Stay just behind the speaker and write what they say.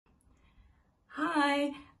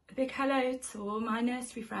Hi, a big hello to all my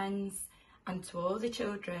nursery friends and to all the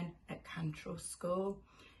children at Cantrell School.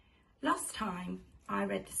 Last time I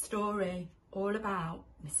read the story all about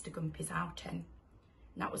Mr Gumpy's outing,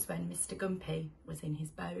 and that was when Mr Gumpy was in his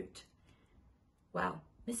boat. Well,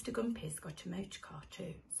 Mr Gumpy's got a motor car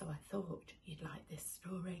too, so I thought you'd like this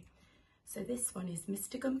story. So this one is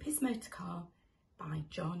Mr Gumpy's Motor Car by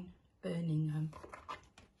John Birmingham.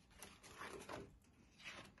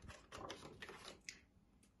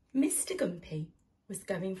 Mr Gumpy was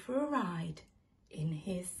going for a ride in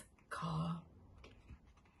his car.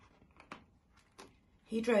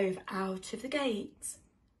 He drove out of the gate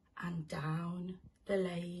and down the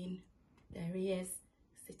lane. There he is,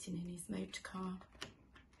 sitting in his motor car.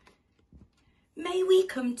 "May we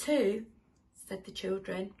come too?" said the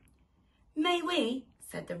children. "May we?"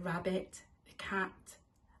 said the rabbit, the cat,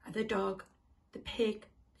 and the dog, the pig,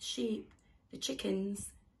 the sheep, the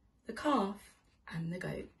chickens, the calf, and the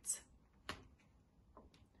goat.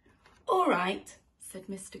 "All right," said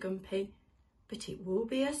Mr Gumpy, "but it will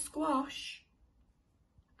be a squash."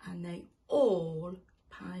 And they all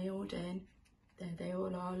piled in. There they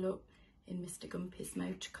all are, look, in Mr Gumpy's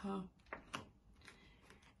motor car.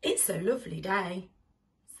 "It's a lovely day,"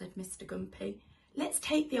 said Mr Gumpy. "Let's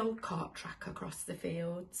take the old cart track across the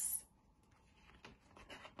fields."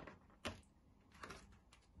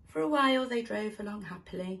 For a while they drove along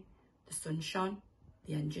happily. The sun shone,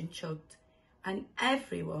 the engine chugged, and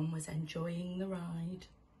everyone was enjoying the ride.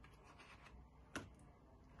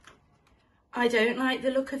 "I don't like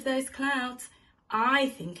the look of those clouds. I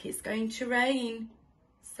think it's going to rain,"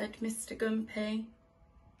 said Mr Gumpy.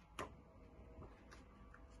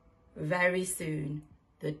 Very soon,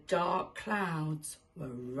 the dark clouds were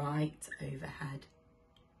right overhead.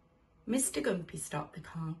 Mr Gumpy stopped the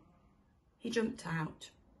car. He jumped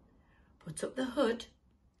out, put up the hood,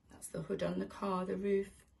 that's the hood on the car, the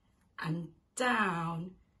roof, and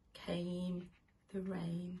down came the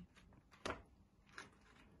rain.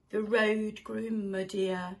 The road grew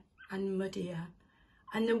muddier and muddier,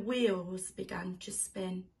 and the wheels began to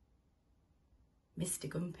spin. Mr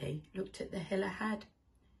Gumpy looked at the hill ahead.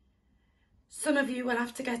 "Some of you will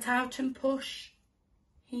have to get out and push,"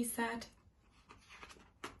 he said.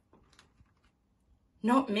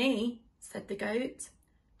 "Not me," said the goat.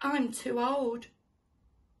 "I'm too old."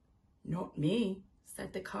 "Not me,"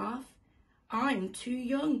 said the calf. "I'm too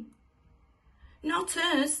young." "Not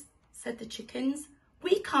us," said the chickens.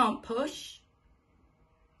 "We can't push."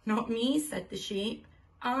 "Not me," said the sheep.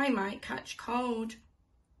 "I might catch cold."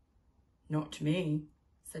 "Not me,"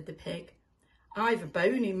 said the pig. "I've a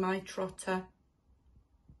bone in my trotter."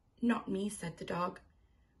 "Not me," said the dog.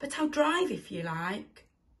 "But I'll drive if you like."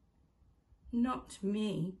 "Not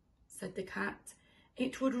me," said the cat.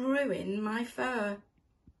 "It would ruin my fur."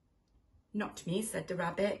 "Not me," said the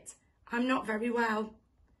rabbit. "I'm not very well."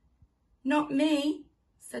 "Not me,"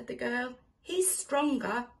 said the girl. "He's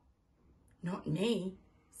stronger." "Not me,"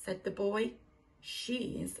 said the boy.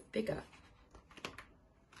 "She's bigger."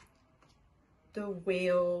 The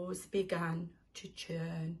wheels began to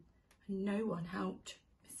churn, and no one helped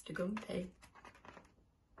Mr Gumpy.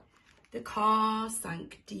 The car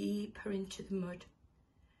sank deeper into the mud.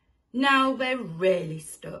 "Now we're really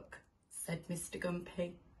stuck," said Mr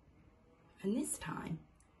Gumpy. And this time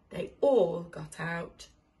they all got out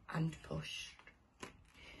and pushed.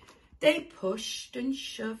 They pushed and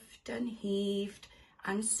shoved and heaved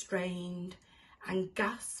and strained and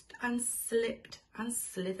gasped and slipped and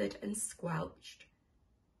slithered and squelched.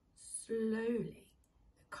 Slowly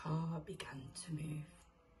the car began to move.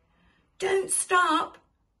 "Don't stop,"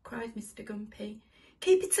 cried Mr Gumpy.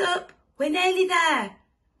 "Keep it up, we're nearly there."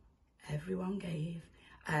 Everyone gave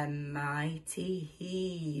a mighty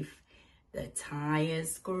heave. The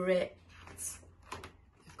tyres gripped.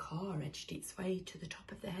 The car edged its way to the top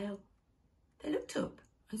of the hill. They looked up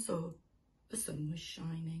and saw the sun was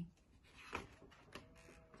shining.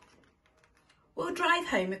 "We'll drive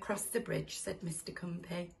home across the bridge," said Mr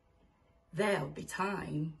Gumpy. "There'll be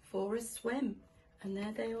time for a swim." And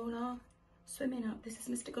there they all are, swimming up. This is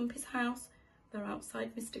Mr Gumpy's house. They're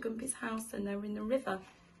outside Mr Gumpy's house and they're in the river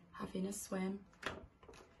having a swim.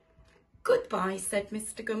 "Goodbye," said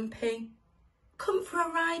Mr Gumpy. "Come for a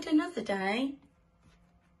ride another day."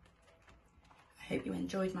 I hope you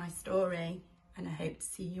enjoyed my story and I hope to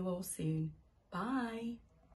see you all soon. Bye.